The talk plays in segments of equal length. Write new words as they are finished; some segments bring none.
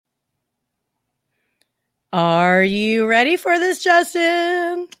Are you ready for this,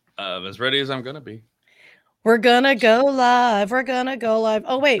 Justin? As ready as I'm gonna be. We're gonna go live. We're gonna go live.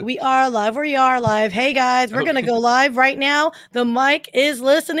 Oh, wait, we are live. We are live. Hey, guys, we're gonna go live right now. The Mike is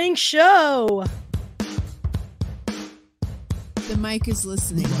Listening show. The mic is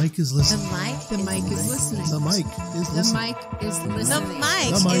listening. The mic is listening. The mic is listening. The mic is listening. The mic is listening. The mic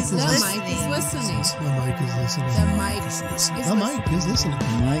is listening. The mic is listening. The mic is listening. The mic is listening.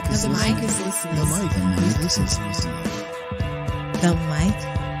 The mic is listening. The mic is listening. The mic is listening. The mic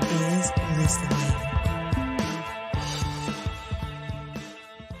is listening.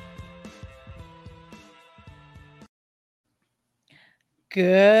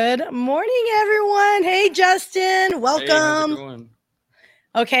 Good morning, everyone. Hey, Justin. Welcome. Hey, how's it going?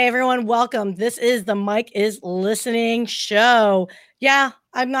 Okay, everyone, welcome. This is the Mike is Listening show. Yeah,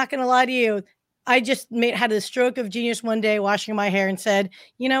 I'm not going to lie to you. I just had a stroke of genius one day washing my hair and said,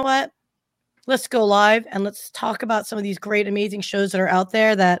 you know what? Let's go live and let's talk about some of these great, amazing shows that are out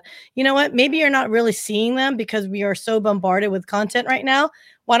there that, you know what? Maybe you're not really seeing them because we are so bombarded with content right now.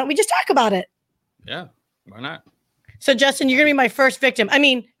 Why don't we just talk about it? Yeah, why not? So, Justin, you're going to be my first victim. I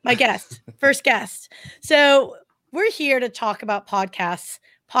mean, my guest, first guest. So we're here to talk about podcasts,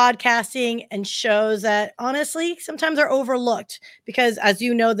 podcasting, and shows that honestly sometimes are overlooked because, as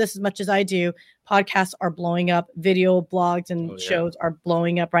you know this as much as I do, podcasts are blowing up. Video blogs and shows are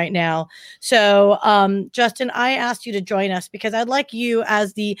blowing up right now. So, Justin, I asked you to join us because I'd like you,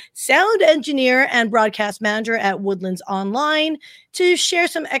 as the sound engineer and broadcast manager at Woodlands Online, to share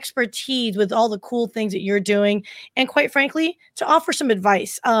some expertise with all the cool things that you're doing, and quite frankly, to offer some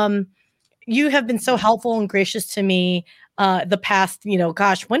advice. You have been so helpful and gracious to me the past,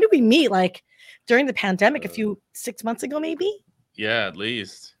 when did we meet? Like during the pandemic, 6 months ago, maybe? Yeah, at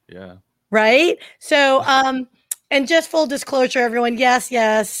least. Yeah. Right? So, and just full disclosure, everyone,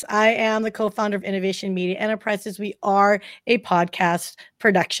 yes, I am the co-founder of Innovation Media Enterprises. We are a podcast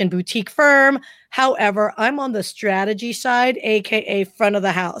production boutique firm. However, I'm on the strategy side, aka front of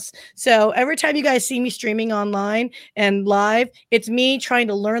the house. So every time you guys see me streaming online and live, it's me trying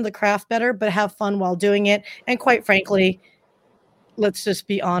to learn the craft better, but have fun while doing it. And quite frankly, let's just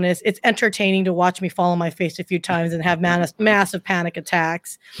be honest, it's entertaining to watch me fall on my face a few times and have massive panic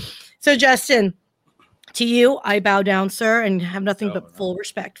attacks. So, Justin, to you, I bow down, sir, and have nothing but full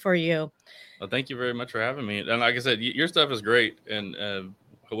respect for you. Well, thank you very much for having me. And like I said, your stuff is great. And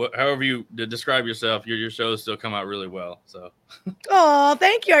however you describe yourself, your shows still come out really well. So, oh,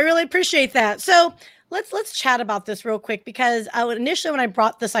 thank you. I really appreciate that. So let's chat about this real quick because initially when I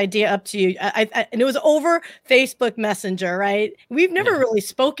brought this idea up to you, and it was over Facebook Messenger, right? We've never really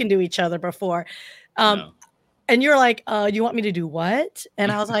spoken to each other before. No. And you're like, you want me to do what?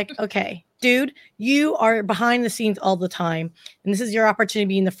 And I was like, okay, dude, you are behind the scenes all the time. And this is your opportunity to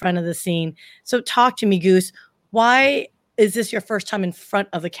be in the front of the scene. So talk to me, Goose. Why is this your first time in front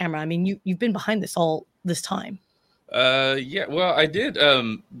of the camera? I mean, you've been behind this all this time. Yeah, well, I did.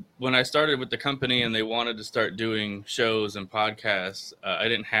 When I started with the company and they wanted to start doing shows and podcasts, I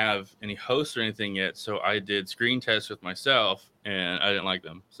didn't have any hosts or anything yet. So I did screen tests with myself and I didn't like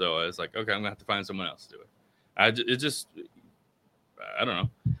them. So I was like, okay, I'm going to have to find someone else to do it. I don't know.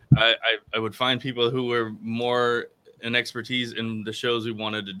 I would find people who were more an expertise in the shows we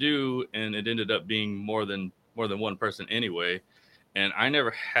wanted to do, and it ended up being more than one person anyway. And I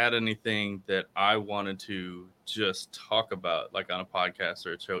never had anything that I wanted to just talk about, like on a podcast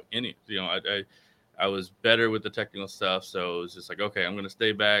or a show. I was better with the technical stuff, so it was just like, okay, I'm going to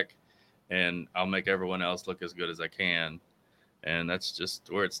stay back, and I'll make everyone else look as good as I can, and that's just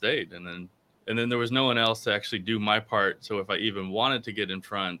where it stayed. And then there was no one else to actually do my part. So if I even wanted to get in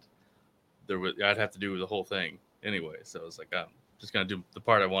front, I'd have to do the whole thing anyway. So I was like, I'm just going to do the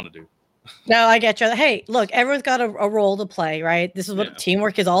part I want to do. No, I get you. Hey, look, everyone's got a role to play, right? This is what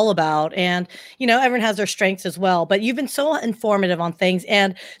teamwork is all about. And, everyone has their strengths as well. But you've been so informative on things.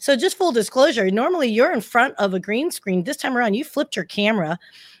 And so just full disclosure, normally you're in front of a green screen. This time around, you flipped your camera.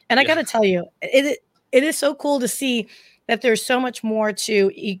 And I got to tell you, it is so cool to see that there's so much more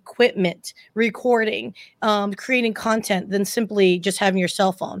to equipment, recording, creating content than simply just having your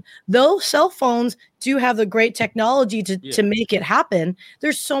cell phone. Though cell phones do have the great technology to make it happen,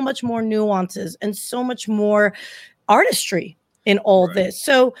 there's so much more nuances and so much more artistry in all this.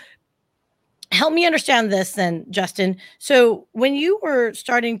 So help me understand this then, Justin. So when you were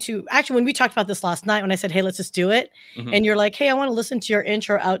starting to, actually, when we talked about this last night, when I said, hey, let's just do it. Mm-hmm. And you're like, hey, I want to listen to your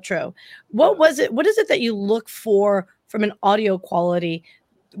intro, outro. What was it? What is it that you look for from an audio quality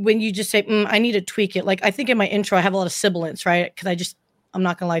when you just say, I need to tweak it? Like, I think in my intro, I have a lot of sibilance, right? Because I'm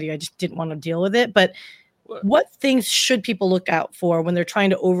not going to lie to you, I just didn't want to deal with it. But what things should people look out for when they're trying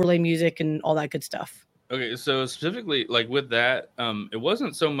to overlay music and all that good stuff? Okay, so specifically, like with that, it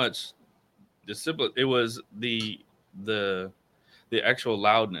wasn't so much discipline. It was the actual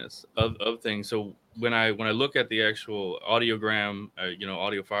loudness of things. So when I look at the actual audiogram,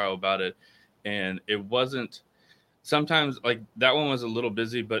 audio file about it, and it wasn't sometimes like that one was a little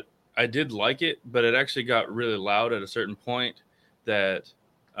busy, but I did like it. But it actually got really loud at a certain point that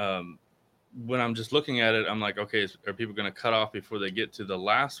when I'm just looking at it, I'm like, okay, are people going to cut off before they get to the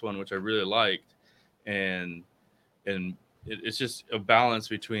last one, which I really liked, and it's just a balance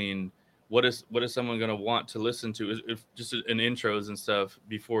between what is someone going to want to listen to, if just in intros and stuff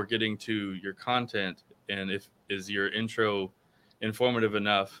before getting to your content, and if is your intro informative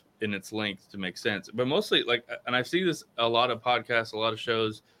enough in its length to make sense. But mostly, like, and I see this a lot of podcasts, a lot of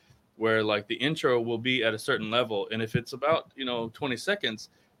shows where like the intro will be at a certain level, and if it's about 20 seconds,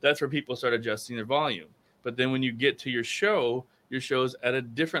 that's where people start adjusting their volume. But then when you get to your show's at a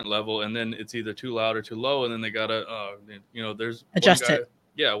different level, and then it's either too loud or too low, and then they gotta there's Adjust one guy, it.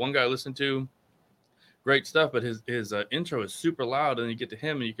 yeah, one guy I listened to, great stuff, but his intro is super loud, and you get to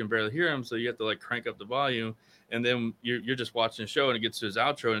him and you can barely hear him, so you have to like crank up the volume, and then you're just watching the show and it gets to his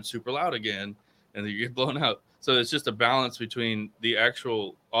outro and it's super loud again, and then you get blown out. So it's just a balance between the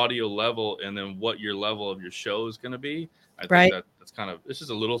actual audio level and then what your level of your show is going to be. I think that's kind of, it's just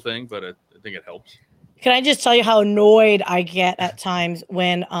a little thing, but I think it helps. Can I just tell you how annoyed I get at times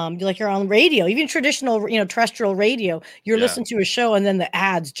when you're on radio, even traditional, terrestrial radio, you're listening to a show and then the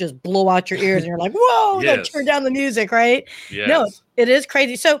ads just blow out your ears and you're like, whoa, like, turn down the music, right? Yes. No, it is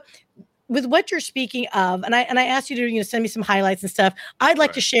crazy. So with what you're speaking of, and I asked you to send me some highlights and stuff, I'd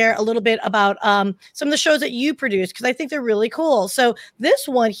like to share a little bit about some of the shows that you produce, because I think they're really cool. So this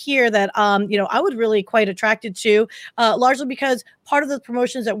one here that I would really quite attracted to, largely because part of the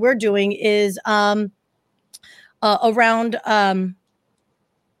promotions that we're doing is around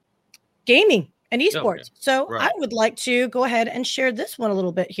gaming and esports. Okay. So I would like to go ahead and share this one a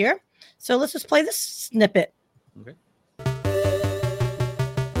little bit here. So let's just play this snippet. Okay.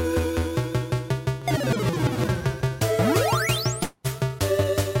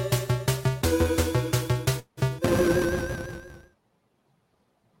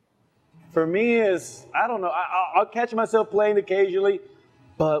 For me, is I don't know. I'll catch myself playing occasionally,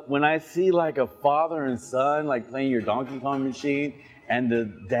 but when I see like a father and son like playing your Donkey Kong machine, and the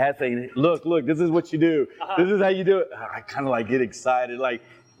dad saying, "Look, this is what you do. This is how you do it," I kind of like get excited. Like,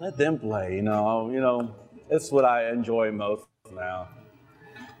 let them play. It's what I enjoy most now.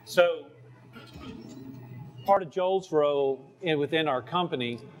 So, part of Joel's role within our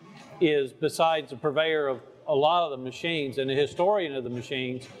company is, besides the purveyor of a lot of the machines and the historian of the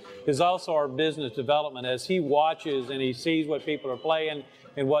machines, is also our business development. As he watches and he sees what people are playing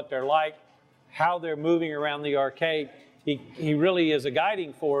and what they're like, how they're moving around the arcade, he really is a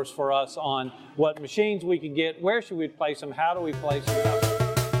guiding force for us on what machines we can get, where should we place them, how do we place them.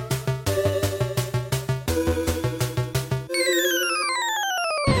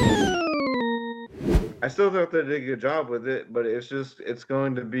 I still thought they did a good job with it, but it's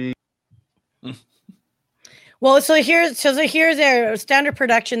going to be. Well, so here's a standard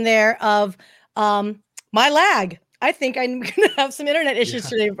production there of my lag. I think I'm going to have some internet issues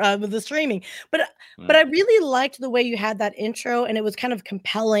today with the streaming, but I really liked the way you had that intro, and it was kind of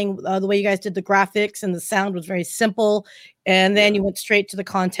compelling. The way you guys did the graphics and the sound was very simple, and then you went straight to the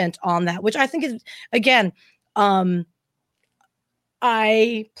content on that, which I think is, again,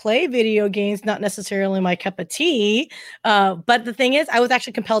 I play video games, not necessarily my cup of tea. But the thing is, I was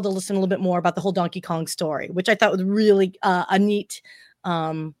actually compelled to listen a little bit more about the whole Donkey Kong story, which I thought was really a neat,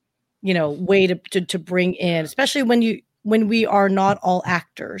 way to bring in, especially when we are not all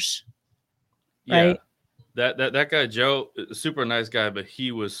actors. Right? Yeah. That guy, Joe, super nice guy, but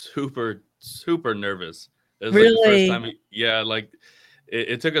he was super, super nervous. It was really? Like the first time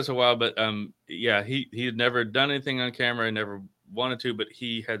it took us a while, but he had never done anything on camera, never wanted to, but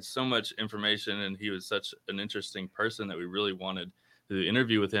he had so much information, and he was such an interesting person that we really wanted to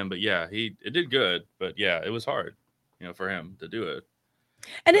interview with him. But it did good, but it was hard, for him to do it.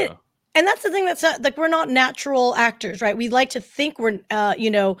 And and that's the thing, that's not, like, we're not natural actors, right? We like to think we're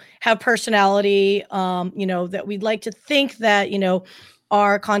have personality, that we'd like to think that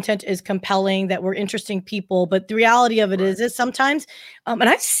our content is compelling, that we're interesting people, but the reality of it is sometimes, and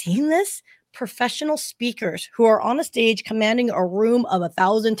I've seen this, professional speakers who are on a stage commanding a room of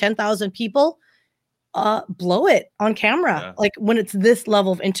 1,000, 10,000 people, blow it on camera. Like when it's this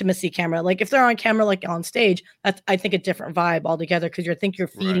level of intimacy camera, like if they're on camera, like on stage, that's, I think, a different vibe altogether, because you're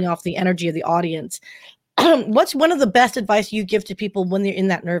feeding off the energy of the audience. What's one of the best advice you give to people when they're in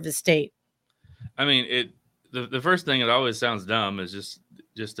that nervous state? I mean, the first thing, it always sounds dumb, is just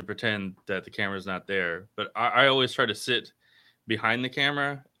just to pretend that the camera's not there. But I always try to sit behind the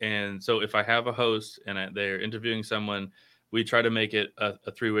camera. And so if I have a host and they're interviewing someone, we try to make it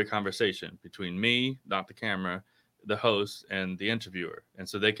a three-way conversation between me, not the camera, the host, and the interviewer. And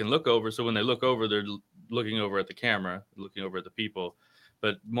so they can look over. So when they look over, they're looking over at the camera, looking over at the people,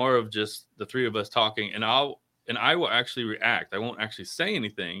 but more of just the three of us talking. And I will actually react. I won't actually say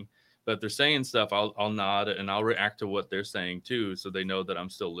anything, but if they're saying stuff, I'll nod and I'll react to what they're saying too, so they know that I'm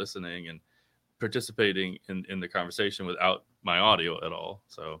still listening and participating in the conversation without my audio at all.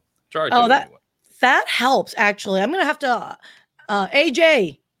 So try to anyway. That helps, actually. I'm gonna have to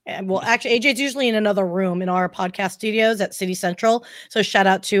AJ. Well, actually, AJ's usually in another room in our podcast studios at City Central. So shout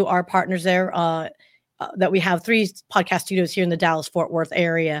out to our partners there. That we have 3 podcast studios here in the Dallas-Fort Worth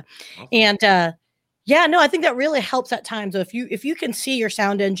area, and yeah, no, I think that really helps at times. If you can see your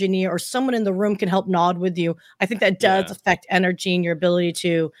sound engineer or someone in the room can help nod with you, I think that does affect energy and your ability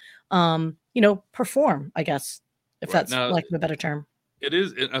to, perform. I guess if that's like a better term. It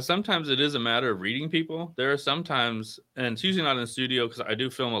is. Sometimes it is a matter of reading people. There are sometimes, and it's usually not in the studio because I do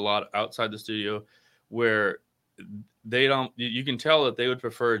film a lot outside the studio, where they don't. You can tell that they would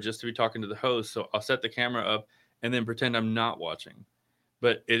prefer just to be talking to the host. So I'll set the camera up and then pretend I'm not watching.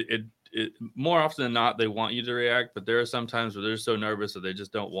 But it more often than not, they want you to react. But there are some times where they're so nervous that they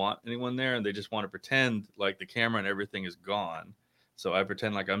just don't want anyone there, and they just want to pretend like the camera and everything is gone. So I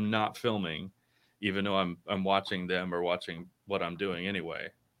pretend like I'm not filming, even though I'm watching them or watching what I'm doing anyway.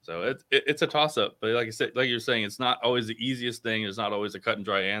 So it's a toss up. But like I said, like you're saying, it's not always the easiest thing. It's not always a cut and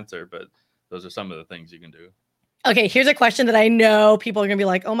dry answer. But those are some of the things you can do. Okay, here's a question that I know people are going to be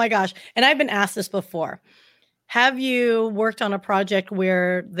like, oh my gosh. And I've been asked this before. Have you worked on a project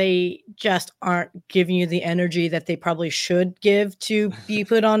where they just aren't giving you the energy that they probably should give to be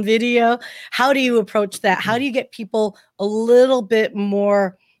put on video? How do you approach that? How do you get people a little bit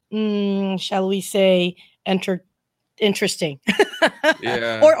more, shall we say, interesting?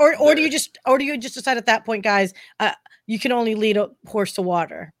 Yeah. or do you just decide at that point, guys, you can only lead a horse to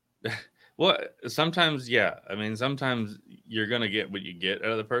water? Well, sometimes, yeah. I mean, sometimes you're gonna get what you get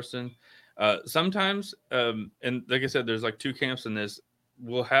out of the person. Sometimes, and like I said, there's like 2 camps in this.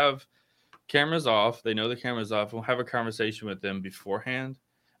 We'll have cameras off. They know the camera's off. We'll have a conversation with them beforehand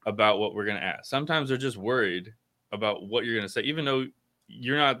about what we're going to ask. Sometimes they're just worried about what you're going to say, even though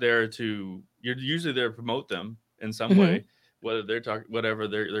you're not there to, you're usually there to promote them in some way, whether they're talking, whatever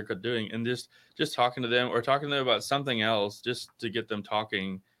they're doing, and just talking to them or talking to them about something else, just to get them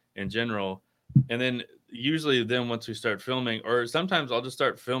talking in general. And then usually then once we start filming, or sometimes I'll just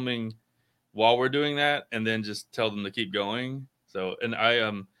start filming while we're doing that and then just tell them to keep going. So, and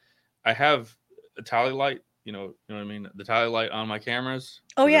I have a tally light, you know what I mean? The tally light on my cameras.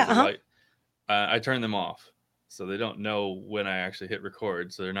 Oh, yeah. Light. I turn them off so they don't know when I actually hit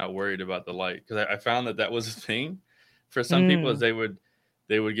record. So they're not worried about the light. Cause I found that was a thing for some people, is they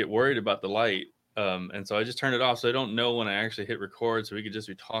would get worried about the light. And so I just turn it off. So I don't know when I actually hit record. So we could just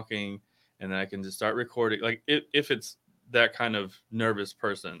be talking and then I can just start recording. Like if it's that kind of nervous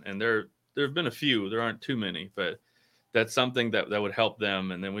person, and there have been a few, there aren't too many, but that's something that would help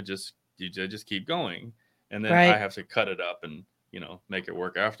them. And then you just keep going. And then I have to cut it up and, make it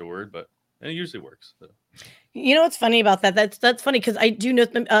work afterward. But it usually works. So. You know what's funny about that? That's funny because I do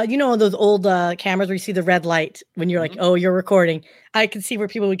know, those old cameras where you see the red light when you're like, oh, you're recording. I can see where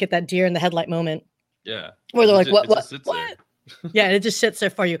people would get that deer in the headlight moment. Yeah. Where they're like, what? Yeah, and it just sits there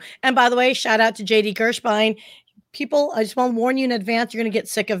for you. And by the way, shout out to JD Gershbein. People, I just want to warn you in advance, you're going to get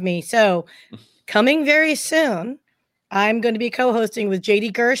sick of me. So coming very soon, I'm going to be co-hosting with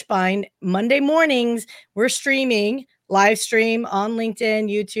JD Gershbein Monday mornings. We're streaming, live stream on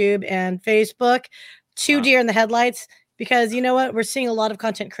LinkedIn, YouTube, and Facebook. 2 deer in the headlights, because you know what? We're seeing a lot of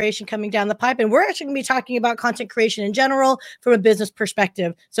content creation coming down the pipe, and we're actually going to be talking about content creation in general from a business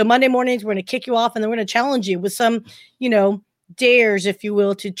perspective. So Monday mornings, we're going to kick you off, and then we're going to challenge you with some, dares, if you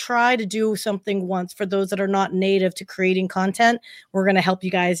will, to try to do something once. For those that are not native to creating content, we're going to help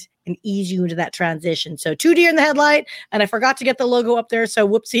you guys and ease you into that transition. So 2 deer in the headlight, and I forgot to get the logo up there. So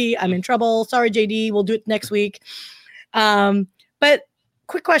whoopsie, I'm in trouble. Sorry, JD. We'll do it next week. But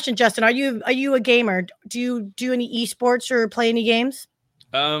quick question, Justin, are you a gamer? Do you do any esports or play any games?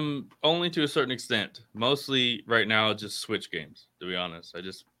 Only to a certain extent. Mostly right now, just Switch games, to be honest. I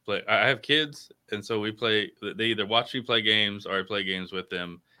just play. I have kids, and so we play. They either watch me play games or I play games with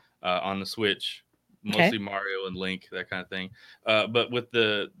them on the Switch. Mostly Mario and Link, that kind of thing. But with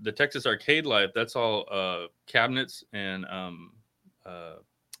the Texas Arcade Life, that's all cabinets and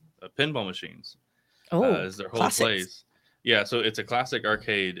pinball machines. Oh, is their whole place. Yeah, so it's a classic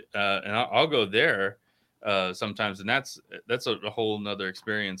arcade, and I'll go there sometimes, and that's a whole nother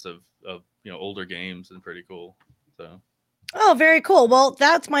experience of older games, and pretty cool. So. Oh, very cool. Well,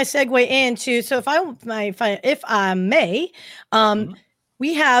 that's my segue into. So, if I may,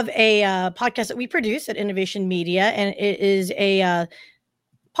 we have a podcast that we produce at Innovation Media, and it is a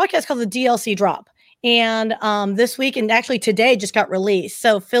podcast called the DLC Drop. And this week, and actually today, just got released.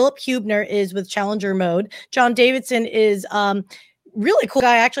 So Philip Huebner is with Challenger Mode. John Davidson is really cool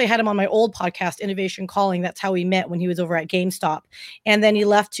guy. I actually had him on my old podcast, Innovation Calling. That's how we met when he was over at GameStop. And then he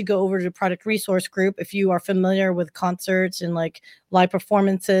left to go over to Product Resource Group. If you are familiar with concerts and like live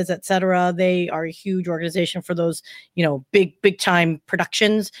performances, etc., they are a huge organization for those, big time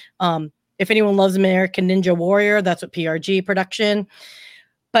productions. If anyone loves American Ninja Warrior, that's what PRG production.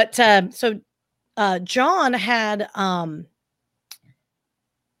 But John had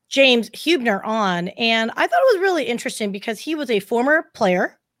James Huebner on, and I thought it was really interesting because he was a former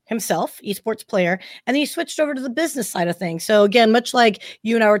player himself, esports player, and then he switched over to the business side of things. So again, much like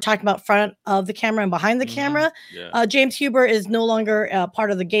you and I were talking about front of the camera and behind the camera, James Huebner is no longer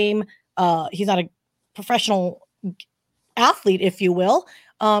part of the game. He's not a professional athlete, if you will.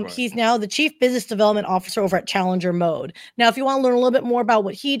 Right. He's now the Chief Business Development Officer over at Challenger Mode. Now, if you want to learn a little bit more about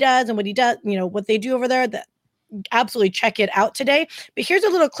what he does and what he does, what they do over there, that absolutely check it out today. But here's a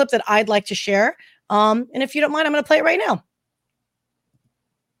little clip that I'd like to share. And if you don't mind, I'm going to play it right now.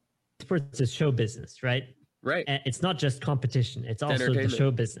 Sports is show business, right? Right. And it's not just competition. It's also the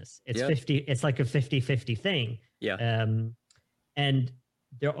show business. It's 50. It's like a 50-50 thing. Yeah. And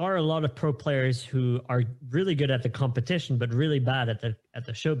there are a lot of pro players who are really good at the competition, but really bad at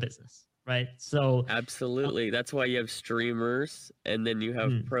the show business, right? So absolutely, that's why you have streamers, and then you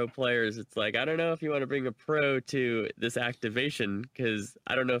have pro players. It's like, I don't know if you want to bring a pro to this activation because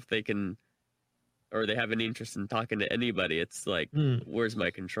I don't know if they can, or they have any interest in talking to anybody. It's like, where's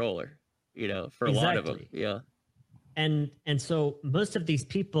my controller? For a lot of them, yeah. And so most of these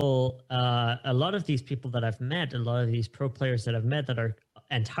people, a lot of these people that I've met, a lot of these pro players that I've met that are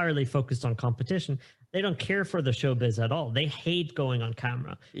entirely focused on competition, they don't care for the showbiz at all. They hate going on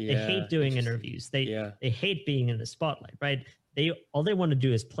camera. They hate doing interviews. They hate being in the spotlight, right? All they want to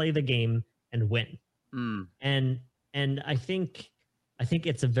do is play the game and win. And I think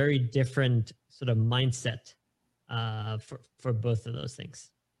it's a very different sort of mindset for both of those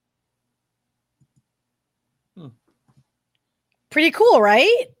things. Pretty cool,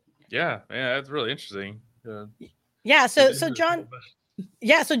 right? Yeah, that's really interesting. Yeah, so John.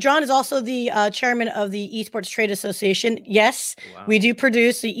 Yeah, so John is also the chairman of the Esports Trade Association. Yes, we do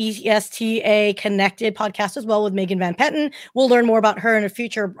produce the ESTA Connected podcast as well with Megan Van Petten. We'll learn more about her in a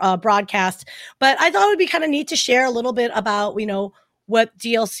future broadcast. But I thought it would be kind of neat to share a little bit about, what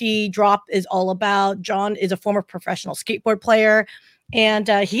DLC Drop is all about. John is a former professional skateboard player, and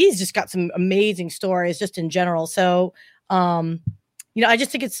he's just got some amazing stories just in general. So, I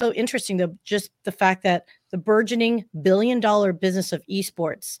just think it's so interesting, the fact that the burgeoning billion-dollar business of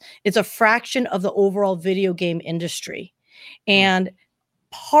esports, it's a fraction of the overall video game industry. And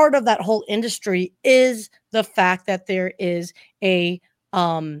part of that whole industry is the fact that there is a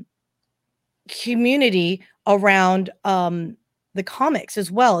community around the comics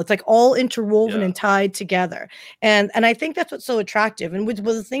as well. It's like all interwoven and tied together. And I think that's what's so attractive. And with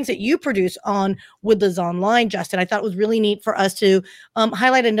the things that you produce on Woodlands Online, Justin, I thought it was really neat for us to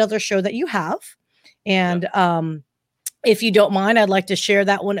highlight another show that you have. And if you don't mind, I'd like to share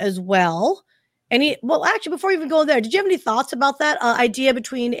that one as well. Actually, before we even go there, did you have any thoughts about that idea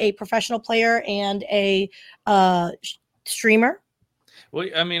between a professional player and a streamer? Well,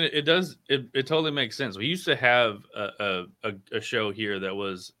 I mean, it does. It totally makes sense. We used to have a show here that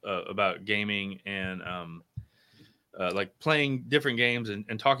was about gaming and like playing different games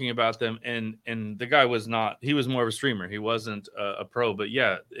and talking about them. And the guy was not. He was more of a streamer. He wasn't a pro. But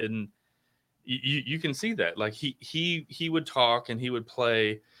yeah, and you can see that. Like he would talk and he would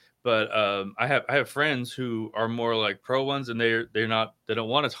play. But I have friends who are more like pro ones, and they don't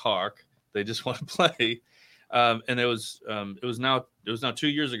want to talk. They just want to play. And it was now 2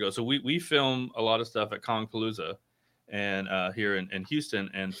 years ago. So we film a lot of stuff at Kongpalooza and here in Houston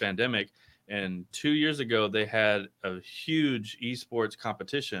and Fandemic. And 2 years ago, they had a huge esports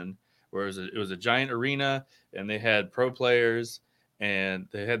competition where it was a giant arena, and they had pro players, and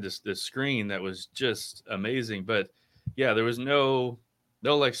they had this screen that was just amazing. But yeah, there was no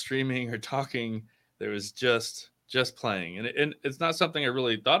like streaming or talking. There was just playing, and it's not something I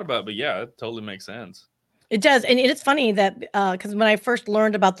really thought about. But yeah, it totally makes sense. It does. And it's funny that because when I first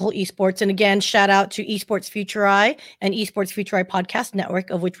learned about the whole esports, and again, shout out to Esports Future Eye and Esports Future Eye podcast network,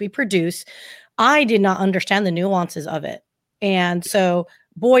 of which we produce, I did not understand the nuances of it. And so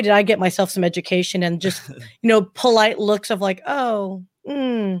boy, did I get myself some education and just, polite looks of like, oh,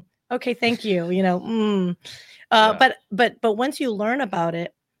 okay, thank you. But once you learn about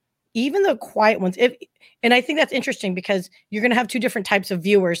it, even the quiet ones, and I think that's interesting because you're going to have two different types of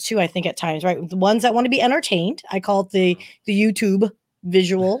viewers too, I think at times, right? The ones that want to be entertained, I call it the YouTube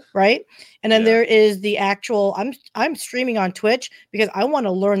visual, right? And then there is the actual, I'm streaming on Twitch because I want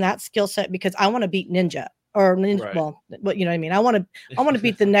to learn that skill set because I want to beat Ninja or Ninja. Right. Well, but you know what I mean? I want to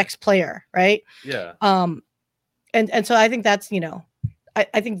beat the next player. Right. Yeah. And so I think that's,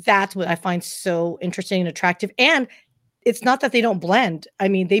 I think that's what I find so interesting and attractive. And it's not that they don't blend. I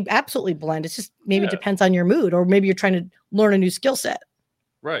mean, they absolutely blend. It's just maybe depends on your mood, or maybe you're trying to learn a new skill set.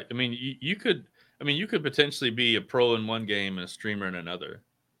 Right. I mean, you could potentially be a pro in one game and a streamer in another.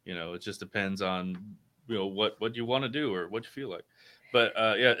 It just depends on, what you want to do or what you feel like. But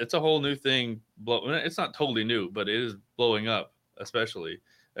it's a whole new thing. It's not totally new, but it is blowing up, especially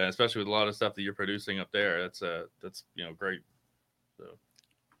with a lot of stuff that you're producing up there. That's great. So.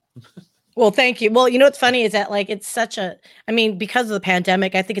 Well, thank you. Well, what's funny is that it's because of the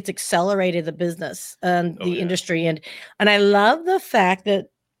pandemic, I think it's accelerated the business and the industry. And I love the fact that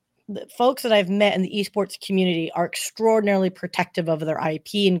the folks that I've met in the esports community are extraordinarily protective of their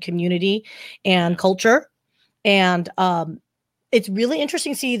IP and community and culture. And it's really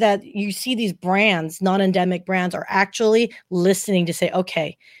interesting to see that you see these brands, non-endemic brands, are actually listening to say,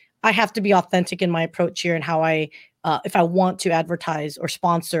 okay, I have to be authentic in my approach here and how I if I want to advertise or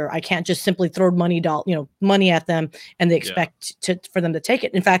sponsor, I can't just simply throw money at them and they expect for them to take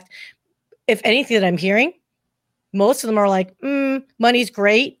it. In fact, if anything that I'm hearing, most of them are like, money's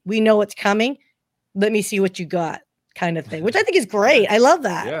great. We know what's coming. Let me see what you got, kind of thing, which I think is great. I love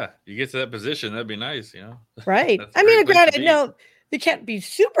that. Yeah. You get to that position. That'd be nice, Right. I mean, granted, no, they can't be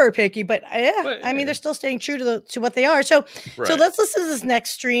super picky, but they're still staying true to what they are. So let's listen to this next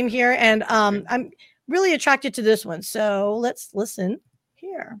stream here. And I'm really attracted to this one. So let's listen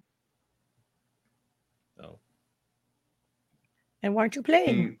here. Oh. And why aren't you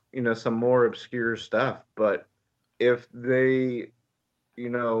playing? Some more obscure stuff, but if they,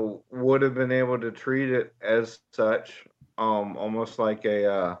 would have been able to treat it as such, almost like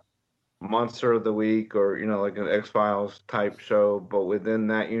a Monster of the Week or, like an X-Files type show, but within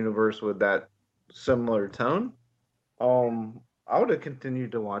that universe with that similar tone, I would have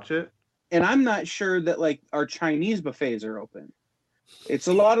continued to watch it. And I'm not sure that our Chinese buffets are open. It's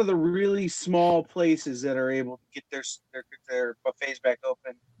a lot of the really small places that are able to get their buffets back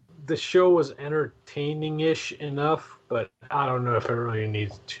open. The show was entertaining-ish enough, but I don't know if it really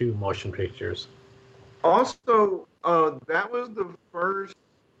needs 2 motion pictures. Also, that was the first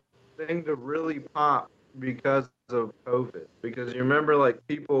thing to really pop because of COVID. Because you remember,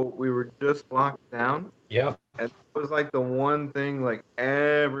 we were just locked down. Yep. And it was the one thing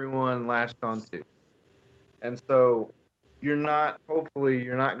everyone latched onto. And so hopefully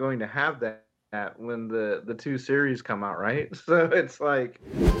you're not going to have that when the 2 series come out, right? So it's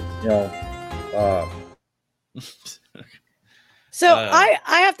So I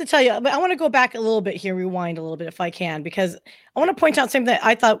have to tell you, but I want to go back a little bit here, rewind a little bit if I can, because I want to point out something that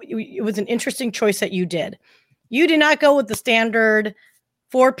I thought it was an interesting choice that you did. You did not go with the standard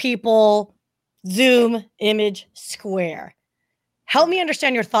 4 people, Zoom, image, square. Help me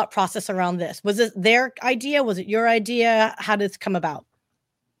understand your thought process around this. Was it their idea? Was it your idea? How did this come about?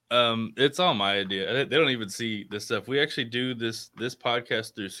 It's all my idea. They don't even see this stuff. We actually do this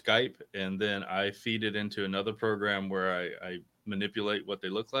podcast through Skype, and then I feed it into another program where I manipulate what they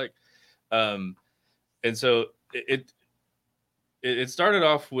look like. And so it started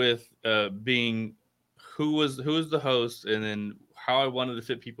off with being who was the host, and then how I wanted to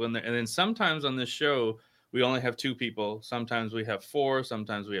fit people in there. And then sometimes on this show, we only have 2 people. Sometimes we have 4.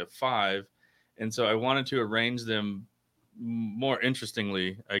 Sometimes we have 5. And so I wanted to arrange them more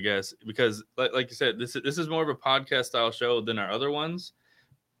interestingly, I guess, because like you said, this is more of a podcast style show than our other ones.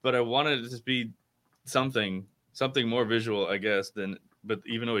 But I wanted it to just be something more visual, I guess, but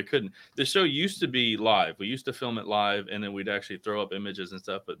even though we couldn't. The show used to be live. We used to film it live, and then we'd actually throw up images and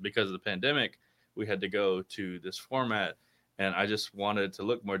stuff. But because of the pandemic, we had to go to this format, and I just wanted to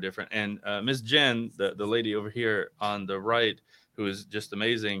look more different. And Miss Jen, the lady over here on the right, who is just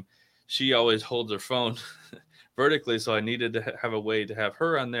amazing, she always holds her phone vertically, so I needed to have a way to have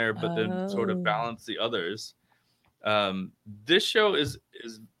her on there, but then sort of balance the others. This show is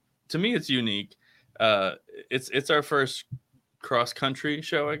to me, it's unique. It's our first cross-country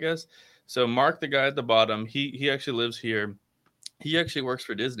show, I guess. So Mark, the guy at the bottom, he actually lives here. He actually works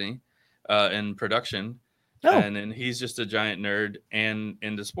for Disney in production. And then he's just a giant nerd and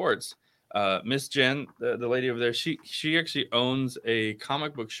into sports. Miss Jen, the lady over there, she actually owns a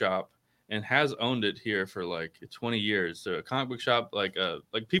comic book shop and has owned it here for like 20 years. So a comic book shop, like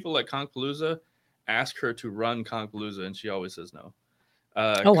people like Comic-Palooza ask her to run Comic-Palooza, and she always says no.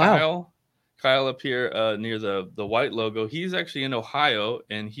 Oh, wow. Kyle up here near the white logo, he's actually in Ohio,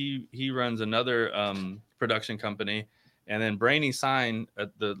 and he runs another production company. And then Brainy Sign,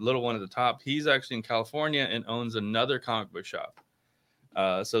 the little one at the top, he's actually in California and owns another comic book shop.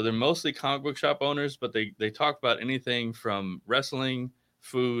 So they're mostly comic book shop owners, but they talk about anything from wrestling,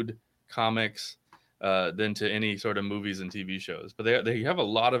 food, comics, then to any sort of movies and TV shows. But they have a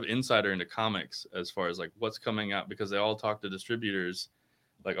lot of insider into comics as far as like what's coming out, because they all talk to distributors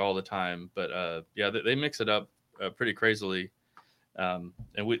like all the time. But yeah, they mix it up pretty crazily. And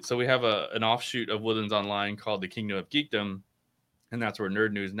we have an offshoot of Woodlands Online called the Kingdom of Geekdom, and that's where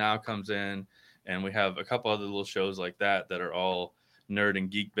Nerd News Now comes in. And we have a couple other little shows like that are all nerd and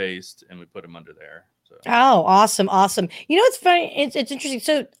geek based, and we put them under there. So. Oh, awesome. You know, it's funny. It's interesting.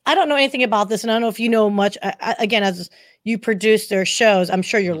 So I don't know anything about this, and I don't know if you know much. Again, as you produce their shows, I'm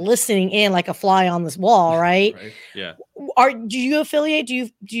sure you're listening in like a fly on this wall, right? Right. Yeah. Do you affiliate?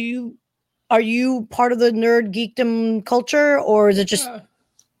 Are you part of the nerd geekdom culture, or is it just?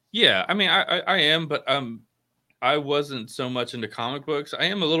 Yeah, I mean, I am, but I wasn't so much into comic books. I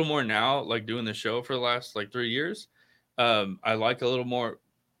am a little more now, like doing the show for the last like 3 years. I like a little more.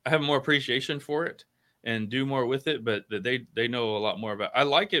 I have more appreciation for it and do more with it, but they know a lot more about. I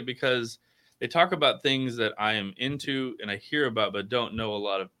like it because they talk about things that I am into and I hear about, but don't know a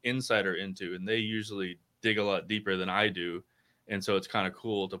lot of insider into, and they usually dig a lot deeper than I do. And so it's kind of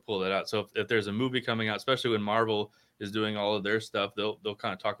cool to pull that out. So if there's a movie coming out, especially when Marvel is doing all of their stuff, they'll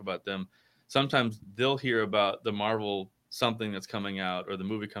kind of talk about them. Sometimes they'll hear about the Marvel something that's coming out or the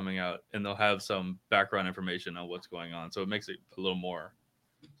movie coming out, and they'll have some background information on what's going on. So it makes it a little more.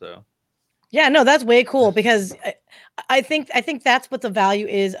 So. Yeah, no, that's way cool, because I think that's what the value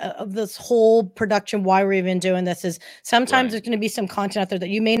is of this whole production. Why we're even doing this is sometimes there's going to be some content out there that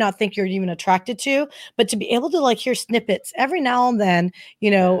you may not think you're even attracted to, but to be able to like hear snippets every now and then, you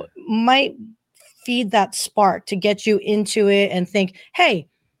know, might feed that spark to get you into it and think, hey,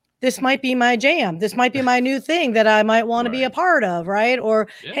 this might be my jam. This might be my new thing that I might want to be a part of, right? Or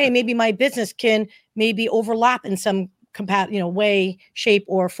hey, maybe my business can maybe overlap in some way, shape,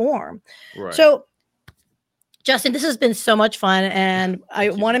 or form. Right. So, Justin, this has been so much fun, and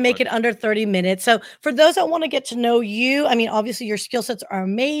I want to make it under 30 minutes. So for those that want to get to know you, I mean, obviously your skill sets are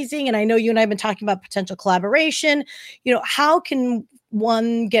amazing, and I know you and I have been talking about potential collaboration. You know, how can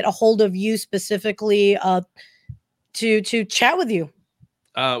one get a hold of you specifically to chat with you?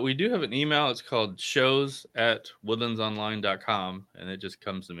 We do have an email. It's called shows@woodlandsonline.com, and it just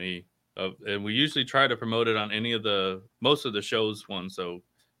comes to me. And we usually try to promote it on most of the shows ones. So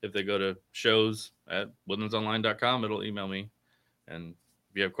if they go to shows@woodlandsonline.com, it'll email me. And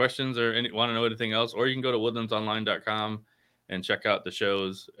if you have questions or want to know anything else, or you can go to woodlandsonline.com and check out the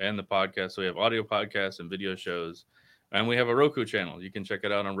shows and the podcast. So we have audio podcasts and video shows, and we have a Roku channel. You can check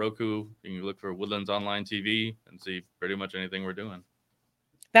it out on Roku. You can look for Woodlands Online TV and see pretty much anything we're doing.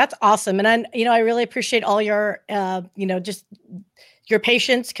 That's awesome. And I really appreciate all your, just your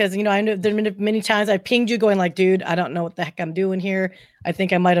patience. Because, I know there have been many times I pinged you going like, dude, I don't know what the heck I'm doing here. I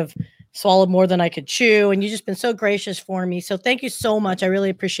think I might have swallowed more than I could chew. And you've just been so gracious for me. So thank you so much. I really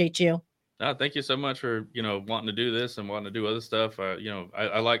appreciate you. Thank you so much for, wanting to do this and wanting to do other stuff.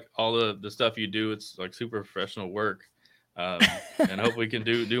 I like all the stuff you do. It's like super professional work. And hope we can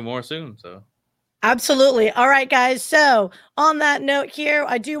do more soon. So. Absolutely. All right, guys. So on that note here,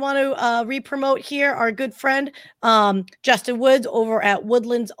 I do want to re-promote here our good friend, Justin Woods over at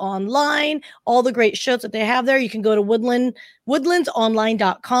Woodlands Online. All the great shows that they have there. You can go to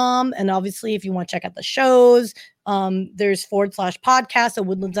woodlandsonline.com. And obviously, if you want to check out the shows, there's /podcast at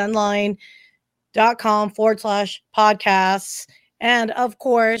woodlandsonline.com/podcasts. And of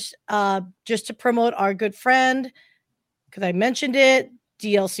course, just to promote our good friend, because I mentioned it,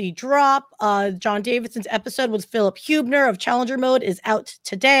 DLC drop. John Davidson's episode with Philip Hubner of Challenger Mode is out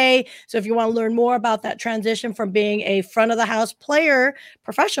today. So if you want to learn more about that transition from being a front of the house player,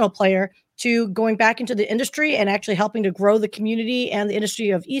 professional player, to going back into the industry and actually helping to grow the community and the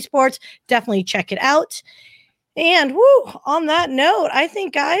industry of esports, definitely check it out. And on that note, I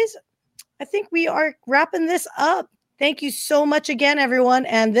think we are wrapping this up. Thank you so much again, everyone.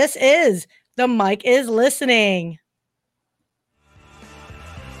 And this is The Mic is Listening.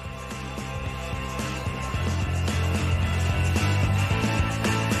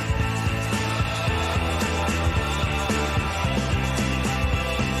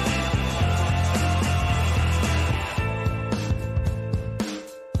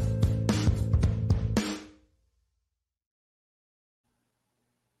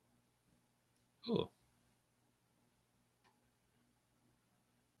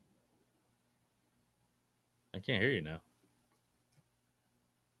 I can't hear you now.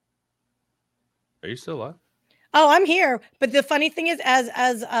 Are you still live? Oh, I'm here. But the funny thing is,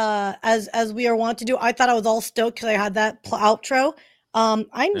 as we are wont to do, I thought I was all stoked because I had that outro. I'm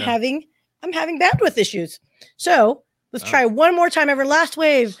having bandwidth issues. So let's try one more time. Ever last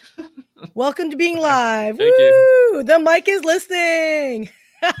wave. Welcome to being live. Thank you. The mic is listening.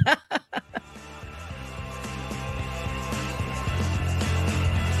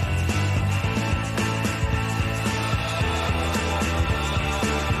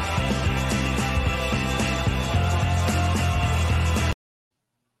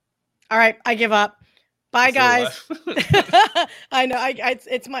 All right, I give up. Bye, guys. I know.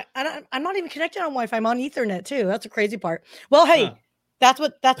 It's my. I'm not even connected on Wi-Fi. I'm on Ethernet too. That's the crazy part. Well, hey, that's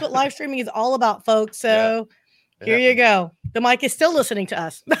what live streaming is all about, folks. So here you go. The mic is still listening to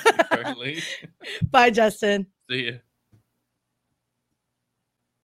us. Apparently. Bye, Justin. See you.